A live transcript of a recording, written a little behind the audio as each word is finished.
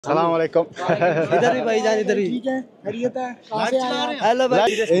सलाम अलैकुम। इधर भी भाईजान, इधर भी ठीक है। खैरियत है? कहां से आए हैं? हेलो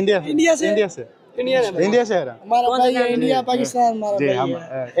भाई। इंडिया इंडिया से इंडिया से इंडिया है ना? हमारा भाई है। इंडिया पाकिस्तान हमारा जी भाई हम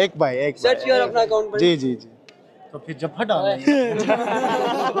है। एक भाई सर्च योर अपना अकाउंट जी जी जी। तो फिर जब फटा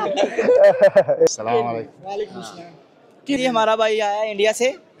सलाम अलैकुम। वालेकुम सलाम। ये हमारा भाई आया है इंडिया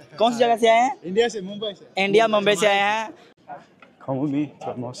से। कौन सी जगह से आए हैं? इंडिया से, मुंबई से। इंडिया मुंबई से आए हैं। Come with me to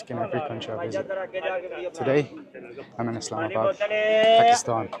a mosque in every country I visit. Today, I'm in Islamabad,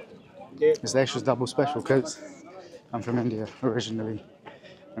 Pakistan. This lecture is double special because I'm from India originally,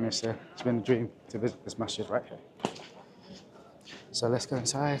 and it's been a dream to visit this masjid right here. So let's go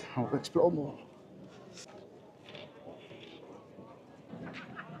inside and we'll explore more.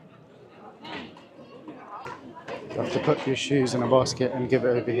 You have to put your shoes in a basket and give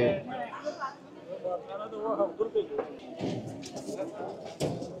it over here.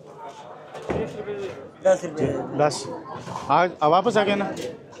 बस आज वापस आ गया ना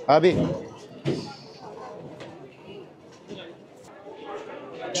अभी।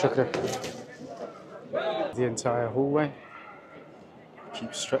 शुक्र। The entire hallway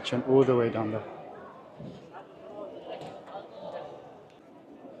keeps stretching all the way down there.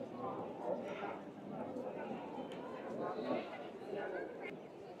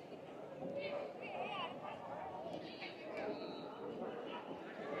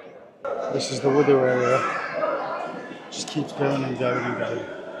 This is the wudu area. Just keeps going and going and going.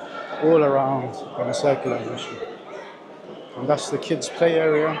 All around in a circular motion. And that's the kids' play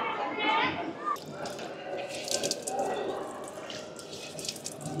area.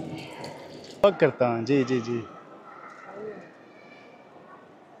 Work करता हूँ जी जी जी।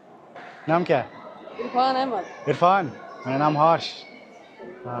 नाम क्या है? इरफान अहमद। इरफान। मेरा नाम हाश।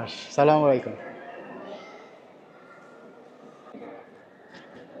 हाश। सलाम अलैकुम।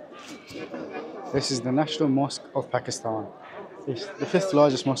 This is the National Mosque of Pakistan. It's the 5th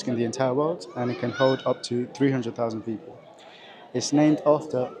largest mosque in the entire world and it can hold up to 300,000 people. It's named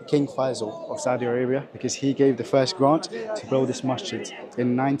after King Faisal of Saudi Arabia because he gave the first grant to build this masjid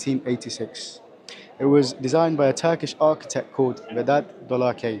in 1986. It was designed by a Turkish architect called Vedat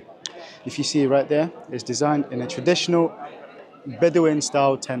Dolakay. If you see right there, it's designed in a traditional Bedouin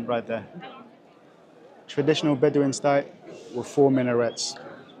style tent right there. Traditional Bedouin style with 4 minarets.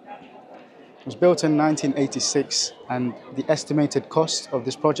 It was built in 1986 and the estimated cost of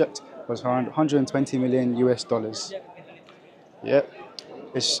this project was around 120 million US dollars. Yep.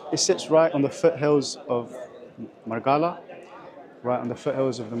 It sits right on the foothills of Margala, right on the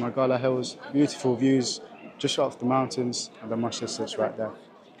foothills of the Margala Hills. Beautiful views just off the mountains, and the masjid sits right there.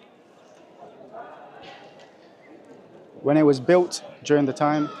 When it was built during the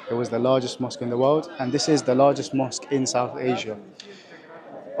time, it was the largest mosque in the world, and this is the largest mosque in South Asia.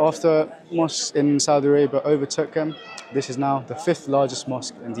 After mosques in Saudi Arabia overtook him, this is now the 5th largest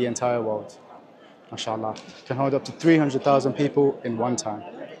mosque in the entire world. MashaAllah. It can hold up to 300,000 people in one time.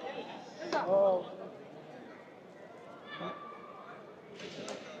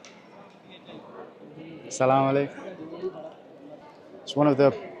 Salaam alaikum. It's one of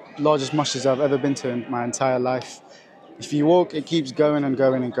the largest mosques I've ever been to in my entire life. If you walk, it keeps going and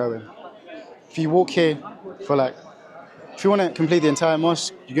going and going. If you walk here for if you want to complete the entire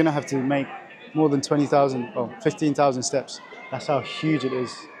mosque, you're going to have to make more than 20,000 or 15,000 steps. That's how huge it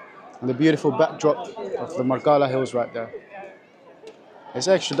is. And the beautiful backdrop of the Margala Hills right there. It's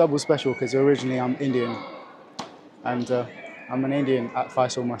extra double special because originally I'm Indian. And I'm an Indian at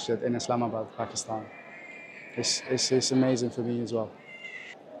Faisal Masjid in Islamabad, Pakistan. It's amazing for me as well.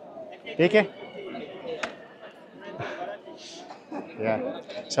 Take it? Yeah.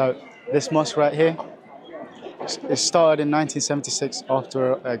 So this mosque right here, it started in 1976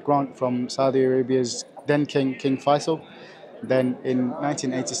 after a grant from Saudi Arabia's then King Faisal. Then in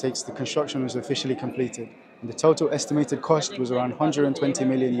 1986, the construction was officially completed. And the total estimated cost was around 120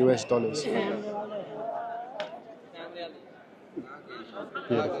 million US dollars.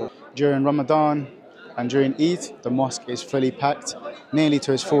 Beautiful. During Ramadan and during Eid, the mosque is fully packed, nearly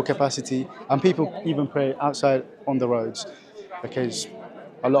to its full capacity, and people even pray outside on the roads because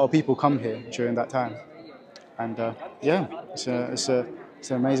a lot of people come here during that time. And yeah, it's an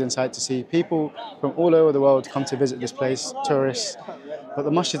amazing sight to see. People from all over the world come to visit this place, tourists. But the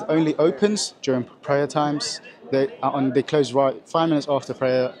masjid only opens during prayer times. They close right 5 minutes after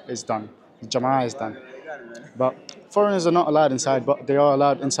prayer is done. The Jama'ah is done. But foreigners are not allowed inside, but they are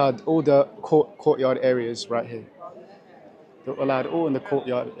allowed inside all the courtyard areas right here. They're allowed all in the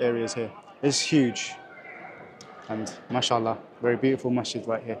courtyard areas here. It's huge. And mashallah, very beautiful masjid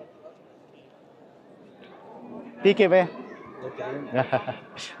right here. ठीक है भाई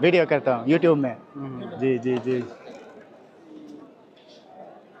video करता हूँ YouTube में जी जी जी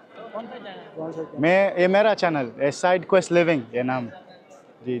मैं ये मेरा channel है साइड क्वेस्ट लिविंग ये नाम।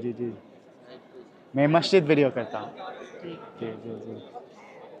 जी जी जी मैं मस्जिद वीडियो करता हूँ। जी जी जी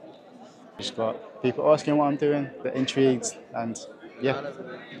Just got people asking what I'm doing, they're intrigued, and yeah,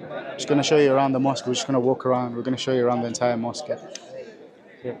 just gonna show you around the mosque. We're just gonna walk around. We're gonna show you around the entire mosque.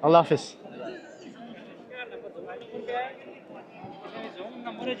 Yeah. Allah Hafiz.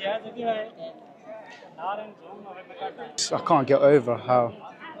 I can't get over how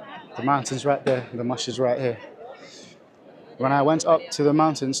the mountain's right there, the mosque is right here. When I went up to the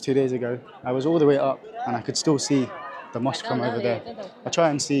mountains 2 days ago, I was all the way up and I could still see the mosque from over there. I'll try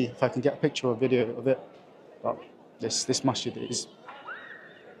and see if I can get a picture or video of it. But this masjid is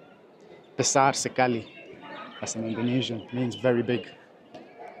besar sekali. That's in Indonesian, means very big.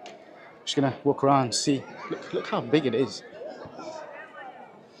 Just gonna walk around, see. Look how big it is.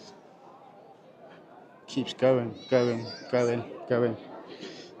 Keeps going, going, going, going.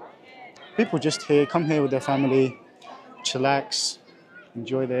 People just here, come here with their family, chillax,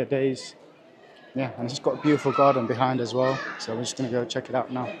 enjoy their days. Yeah, and it's got a beautiful garden behind as well. So we're just gonna go check it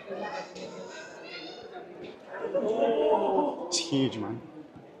out now. It's huge, man.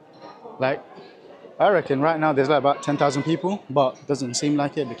 Like, I reckon right now there's like about 10,000 people, but it doesn't seem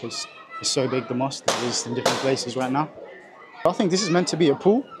like it because it's so big, the mosque. It is in different places right now. I think this is meant to be a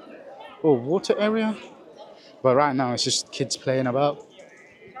pool or water area, but right now it's just kids playing about.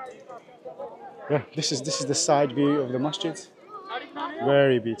 Yeah, this is the side view of the masjid.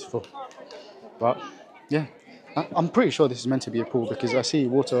 Very beautiful. But yeah, I'm pretty sure this is meant to be a pool because I see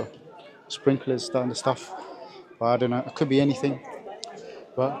water sprinklers starting to stuff. But I don't know, it could be anything.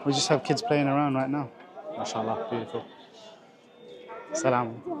 But we just have kids playing around right now. MashaAllah, beautiful.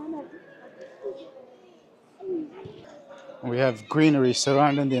 Salaam. We have greenery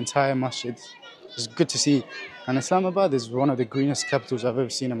surrounding the entire masjid. It's good to see. And Islamabad is one of the greenest capitals I've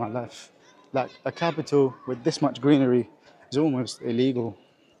ever seen in my life. Like, a capital with this much greenery is almost illegal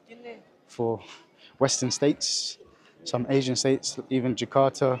for Western states, some Asian states, even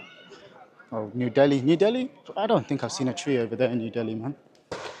Jakarta or New Delhi. New Delhi? I don't think I've seen a tree over there in New Delhi, man.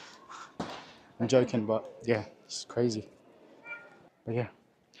 I'm joking, but yeah, it's crazy. But yeah,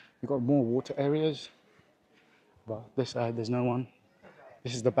 we've got more water areas, but this side there's no one.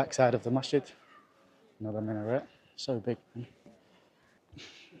 This is the back side of the masjid. Another minaret, so big, man.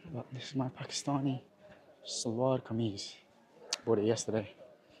 But this is my Pakistani salwar kameez. Bought it yesterday.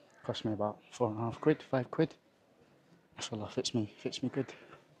 Cost me about 4.5 quid, 5 quid. MashaAllah, fits me good.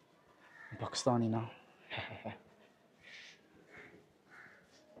 I'm Pakistani now.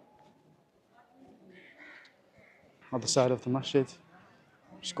 Other side of the masjid,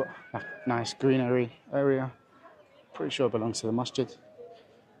 just got a nice greenery area. Pretty sure it belongs to the masjid.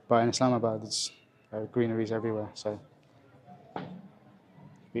 But in Islamabad, it's greeneries everywhere, so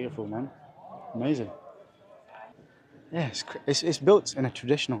beautiful, man. Amazing. Yeah, it's built in a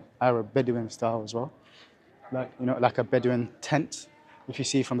traditional Arab Bedouin style as well. Like, you know, like a Bedouin tent. If you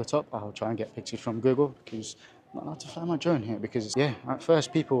see from the top, I'll try and get pictures from Google because I'm not allowed to fly my drone here because, yeah, at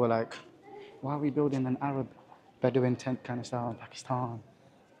first people were like, why are we building an Arab Bedouin tent kind of style in Pakistan?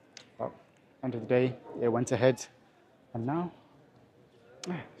 But end of the day, it went ahead. And now,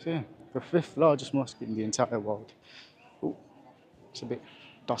 yeah, so yeah, the 5th largest mosque in the entire world. Ooh, it's a bit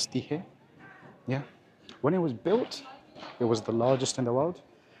dusty here. Yeah, when it was built, it was the largest in the world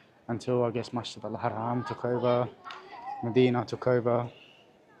until I guess Masjid al-Haram took over, Medina took over.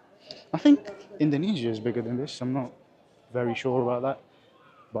 I think Indonesia is bigger than this. I'm not very sure about that,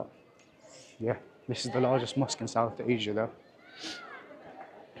 but yeah, this is the largest mosque in South Asia though.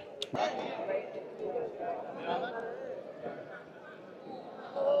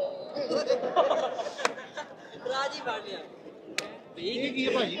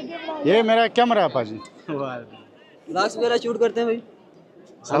 ये मेरा camera पाजी last मेरा shoot करते हैं भाई।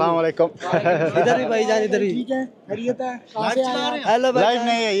 सलाम अलैकुम। इधर भी भाई जान, इधर भी ठीक है। खैरियत है? कहां से आए हैं? हेलो भाई। लाइव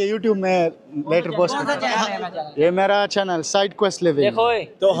नहीं है ये, यूट्यूब में लेटर पोस्ट करता। ये मेरा चैनल साइड क्वेस्ट लिविंग। देखो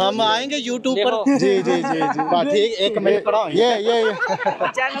तो हम आएंगे यूट्यूब पर। जी जी जी जी बात ठीक। 1 मिनट पड़ा ये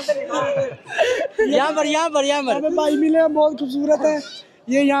चैनल पे यहाँ पर भाई मिले हैं, बहुत खूबसूरत है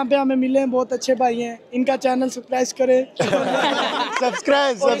ये। यहाँ पे हमें मिले हैं, बहुत अच्छे भाई हैं। इनका चैनल सब्सक्राइब करें,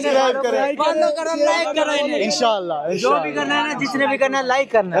 सब्सक्राइब करें, फॉलो करो, लाइक करो इंशाल्लाह। जो भी करना है ना, जिसने भी करना है,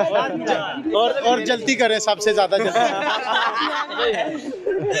 लाइक करना है और जल्दी करें, सबसे ज्यादा जल्दी।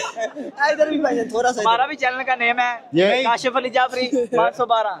 इधर भी भाई थोड़ा सा। हमारा भी चैनल का नेम है ये काशिफ अली जाफरी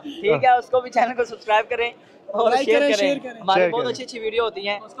 512, ठीक है। उसको भी चैनल को सब्सक्राइब करें और Like शेयर करें, करें। share करें। हमारी Share बहुत करें। अच्छी अच्छी वीडियो होती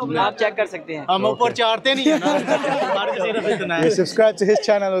हैं, आप चेक कर सकते हैं। हम ऊपर चाड़ते नहीं है ना, हमारे सिर्फ इतना है। You subscribe to his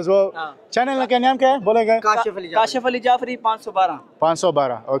channel as well. हाँ। Channel का नाम क्या है? बोलेगा? काशिफ अली जाफरी 512।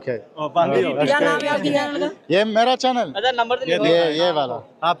 512. Okay. और बांधी हो। क्या नाम है आपके चैनल का? ये मेरा चैनल. अच्छा नंबर तो लिखो। ये वाला.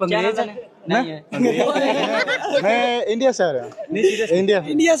 आप अंग्रेज हैं? नहीं है। मैं इंडिया से आ रहा हूँ. इंडिया से.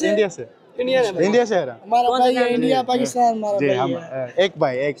 इंडिया से? इंडिया से. इंडिया से आ रहा हूँ. हमारा भाई है, इंडिया पाकिस्तान हमारा जी भाई हम है। एक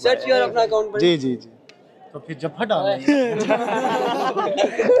भाई. सर्च किया अपना अकाउंट पर। जी जी जी. तो फिर जब डाल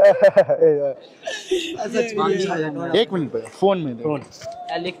एक मिनट पे फोन में दे.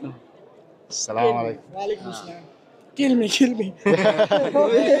 लिख लो। सलाम अलैकुम. वालेकुम सलाम। Kill me, kill me.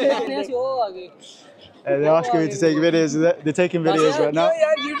 They're asking me to take videos. They're taking videos right now.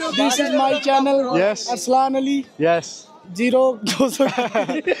 This is my channel. Yes. Arslan Ali. Yes. 0200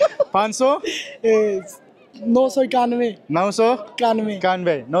 500 991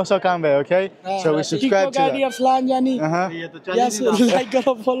 991 991. Okay. So we subscribe to TikTok ID that. अफलान जानी। ये तो चल yes like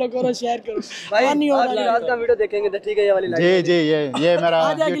करो, follow करो, share करो। पानी हो रहा है। आज का वीडियो देखेंगे तो ठीक है, ये वाली जी जी ये मेरा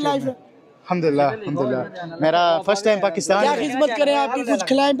आ जाएगी YouTube लाइव। है. अल्हम्दुलिल्लाह मेरा फर्स्ट टाइम पाकिस्तान. क्या खिदमत करें आपकी, कुछ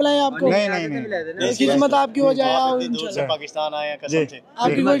खिलाएं पिलाएं आपको। नहीं. किस्मत आपकी हो जाए आओ इंशाल्लाह। पाकिस्तान आए हैं कसम से।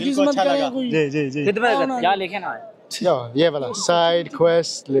 आपकी कोई किस्मत करे कोई। जी. क्या लिखे ना। ये वाला side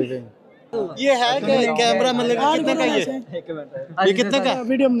quest living. ये है कि कैमरा मतलब कितने का ये कितने का?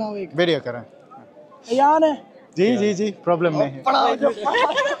 वीडियो बनाओ एक। वीडियो करें. यार है। जी प्रॉब्लम नहीं है.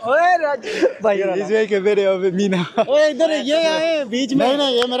 ओए राजू भाई He's making video of me now. ओए इधर ये आए बीच में।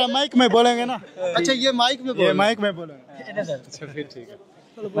 नहीं ये मेरा माइक में बोलेंगे ना. अच्छा ये माइक में ये माइक में बोलेंगे. अच्छा फिर ठीक है.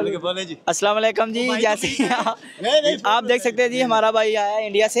 बोले जी। अस्सलाम वालेकुम जी। जैसे आप देख सकते हैं जी, हमारा भाई आया है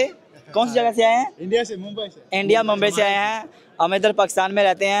इंडिया से। कौन सी जगह से आए हैं? इंडिया से मुंबई से. इंडिया मुंबई से आए हैं। हम इधर पाकिस्तान में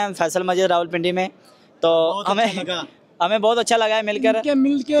रहते हैं, फैसल मस्जिद रावलपिंडी में। तो हमें बहुत अच्छा लगा है मिलकर।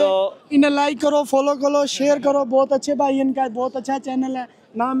 मिलके इन्हें लाइक करो, फॉलो करो, शेयर करो। बहुत अच्छे भाई, इनका बहुत अच्छा चैनल है।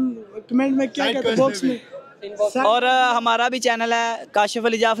 नाम कमेंट में क्या कहते हैं बॉक्स में। और हमारा भी चैनल है काशिफ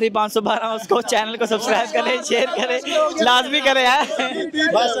अली जाफरी 512। उसको चैनल को सब्सक्राइब करें, शेयर करें, लाजमी करें यार।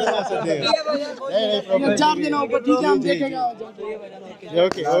 बस. चार दिन ऊपर ठीक है, हम देखेंगे।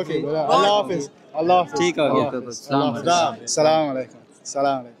 ओके अल्लाह हाफिज. ठीक हो गया। सलाम अलैकुम.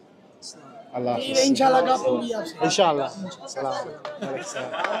 अल्लाह हाफिज. इंशाल्लाह गप होगी आपसे। इंशाल्लाह. सलाम.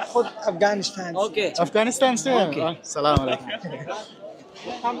 खुद अफगानिस्तान। ओके अफगानिस्तान से. सलाम अलैकुम.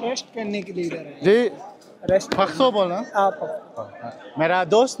 हम रेस्ट करने के लिए इधर हैं। जी रेस्ट फख्सो बोलना. आप मेरा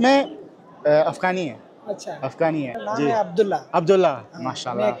दोस्त में अफगानी है. अच्छा अफगानी है नाम जी. है अब्दुल्ला.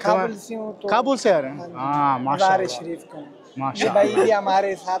 माशाल्लाह. मैं काबुल से हूँ तो काबुल से आ रहे हैं. हाँ मज़ार माशाल्लाह. शरीफ का हूँ। ये माशाल्लाह. भाई भी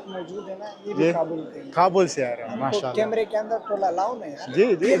हमारे साथ मौजूद है ना, ये भी ये काबुल के हैं। काबुल से आ रहे हैं. तो माशाल्लाह. कैमरे के अंदर थोड़ा लाओ ना यार। जी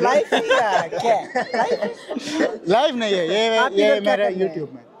ये लाइव नहीं है क्या? लाइव नहीं है आप ये इधर क्या मेरा कर रहे हैं? यूट्यूब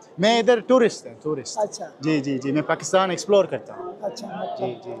में. मैं इधर टूरिस्ट अच्छा जी मैं पाकिस्तान एक्सप्लोर करता हूँ. अच्छा,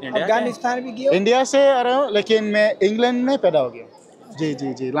 मतलब अफगानिस्तान भी गए हो? इंडिया से आ रहा हूँ लेकिन मैं इंग्लैंड में पैदा हो गया.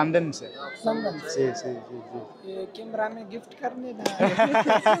 जी लंदन से. लंदन से। जी. ये कैमरा में गिफ्ट करने ना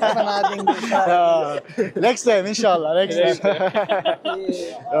बना देंगे। नेक्स्ट टाइम इंशाल्लाह. Next time.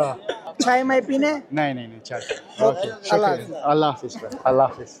 चाय मैं पीने? नहीं चाय. ओके अल्लाह हाफिज. अल्लाह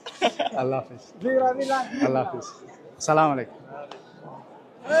हाफिज. सलाम अलैकुम.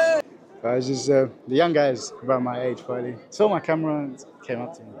 Guys, just the young guys about my age probably saw my camera and came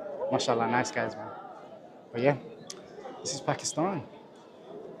up to me. Mashallah, nice guys, man. But yeah, this is Pakistan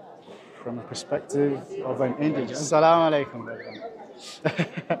from a perspective of an Indian. Salaam alaikum.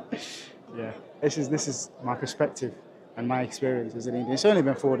 Yeah, this is my perspective and my experience as an Indian. It's only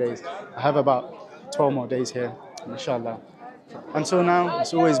been 4 days. I have about 12 more days here, inshallah. Until now,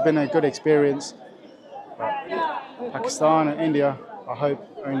 it's always been a good experience. But Pakistan and India, I hope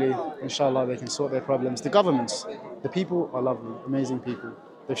only, inshallah, they can sort their problems. The governments, the people are lovely, amazing people.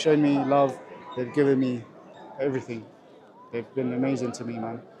 They've shown me love, they've given me everything. They've been amazing to me,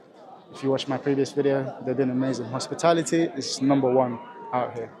 man. If you watch my previous video, they've been amazing. Hospitality is #1 out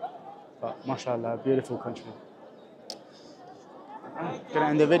here. But mashallah, beautiful country. Gonna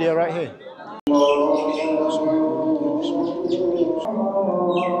end the video right here.